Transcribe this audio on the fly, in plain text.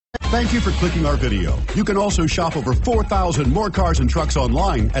Thank you for clicking our video. You can also shop over 4,000 more cars and trucks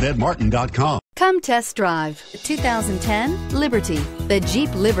online at edmartin.com. Come test drive the 2010 Liberty. The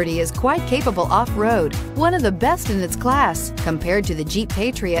Jeep Liberty is quite capable off-road, one of the best in its class. Compared to the Jeep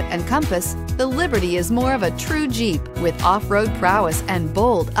Patriot and Compass, the Liberty is more of a true Jeep with off-road prowess and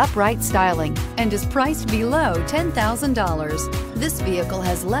bold, upright styling, and is priced below $10,000. This vehicle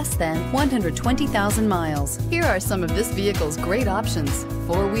has less than 120,000 miles. Here are some of this vehicle's great options: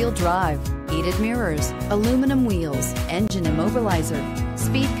 four-wheel drive, heated mirrors, aluminum wheels, engine immobilizer,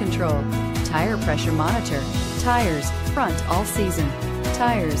 speed control, tire pressure monitor, tires front all season,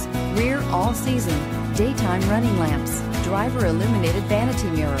 tires rear all season, daytime running lamps, driver illuminated vanity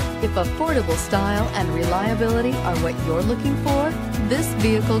mirror. If affordable style and reliability are what you're looking for, this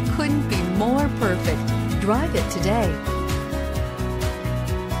vehicle couldn't be more perfect. Drive it today.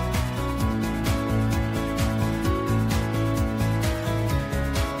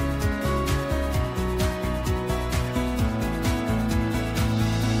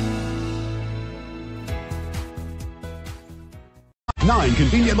 Nine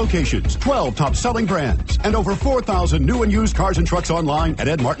convenient locations, 12 top-selling brands, and over 4,000 new and used cars and trucks online at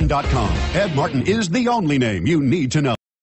edmartin.com. Ed Martin is the only name you need to know.